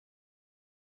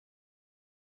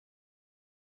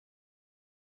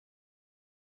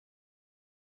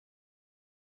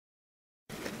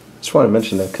Just want to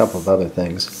mention a couple of other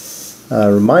things.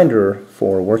 A reminder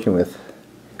for working with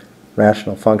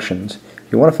rational functions,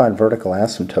 if you want to find vertical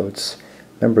asymptotes,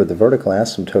 remember the vertical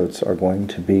asymptotes are going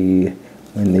to be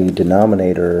when the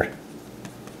denominator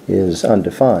is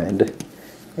undefined.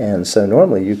 And so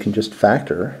normally you can just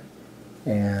factor,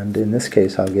 and in this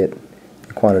case I'll get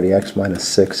the quantity x minus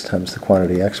 6 times the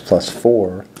quantity x plus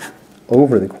 4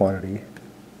 over the quantity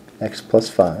x plus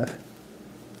 5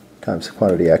 times the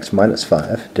quantity x minus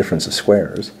 5, difference of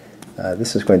squares.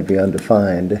 This is going to be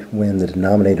undefined when the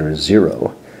denominator is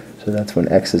 0. So that's when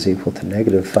x is equal to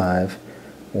negative 5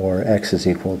 or x is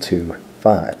equal to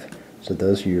 5. So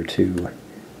those are your two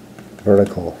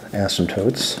vertical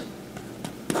asymptotes.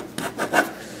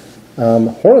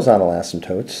 Horizontal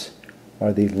asymptotes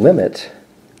are the limit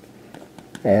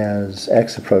as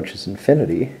x approaches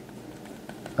infinity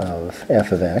of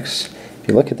f of x. If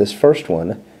you look at this first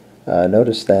one,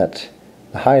 notice that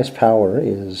the highest power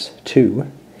is 2,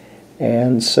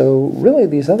 and so really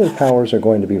these other powers are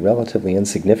going to be relatively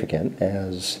insignificant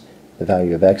as the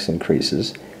value of x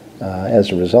increases.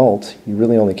 As a result, you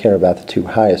really only care about the two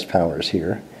highest powers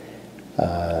here.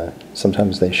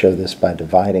 Sometimes they show this by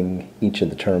dividing each of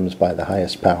the terms by the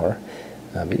highest power,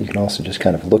 but you can also just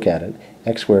kind of look at it.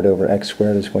 X squared over x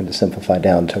squared is going to simplify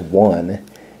down to 1,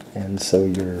 and so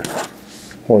your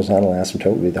horizontal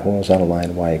asymptote would be the horizontal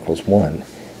line y equals 1.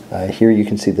 Here you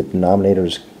can see the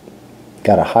denominator's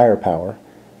got a higher power,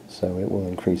 so it will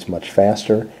increase much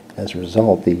faster. As a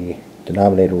result, the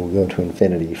denominator will go to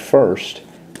infinity first,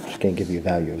 which can give you a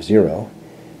value of 0.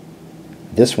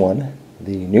 This one,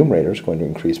 the numerator is going to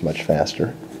increase much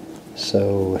faster,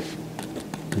 so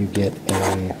you get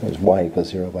it was y equals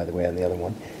 0 by the way on the other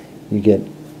one. You get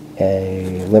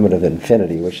a limit of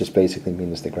infinity, which just basically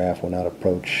means the graph will not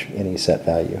approach any set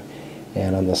value.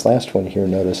 And on this last one here,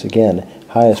 notice again,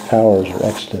 highest powers are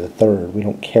x to the third. We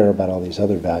don't care about all these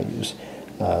other values.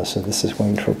 So this is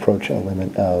going to approach a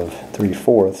limit of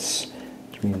 3/4,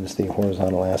 which means the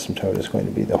horizontal asymptote is going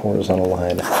to be the horizontal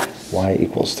line y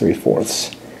equals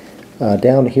 3/4.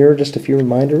 Down here, just a few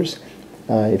reminders.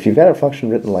 If you've got a function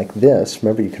written like this,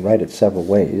 remember you can write it several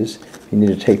ways. If you need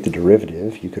to take the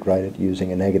derivative, you could write it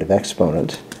using a negative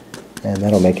exponent, and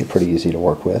that'll make it pretty easy to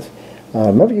work with.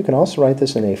 Remember you can also write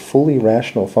this in a fully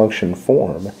rational function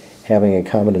form, having a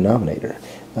common denominator.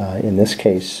 In this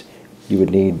case, you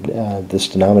would need this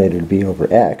denominator to be over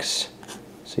x,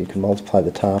 so you can multiply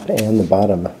the top and the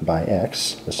bottom by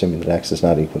x, assuming that x is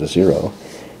not equal to 0.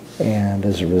 And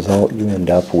as a result, you end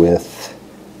up with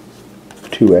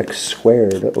 2x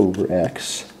squared over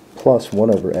x plus 1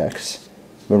 over x.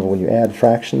 Remember, when you add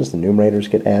fractions, the numerators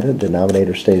get added,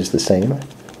 denominator stays the same.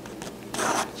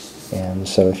 And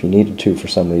so if you needed to for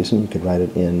some reason, you could write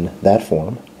it in that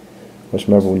form. Which,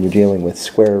 remember, when you're dealing with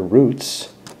square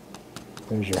roots,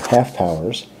 there's your half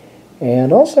powers.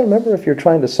 And also remember, if you're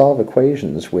trying to solve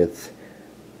equations with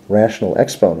rational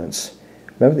exponents,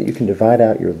 remember that you can divide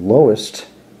out your lowest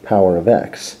power of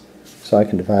x. So I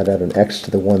can divide out an x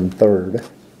to the 1/3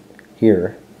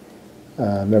 here.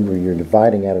 Remember, you're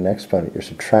dividing out an exponent, you're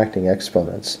subtracting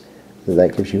exponents. So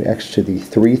that gives you x to the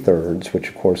 3/3, which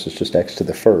of course is just x to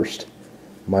the first,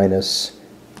 minus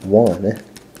 1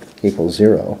 equals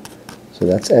 0. So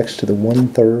that's x to the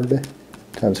 1/3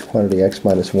 times the quantity x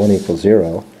minus 1 equals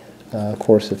 0. Of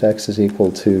course, if x is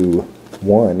equal to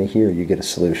 1, here you get a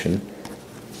solution.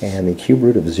 And the cube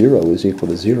root of 0 is equal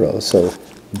to 0. So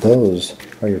those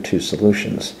are your two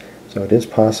solutions. So it is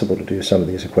possible to do some of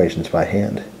these equations by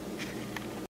hand.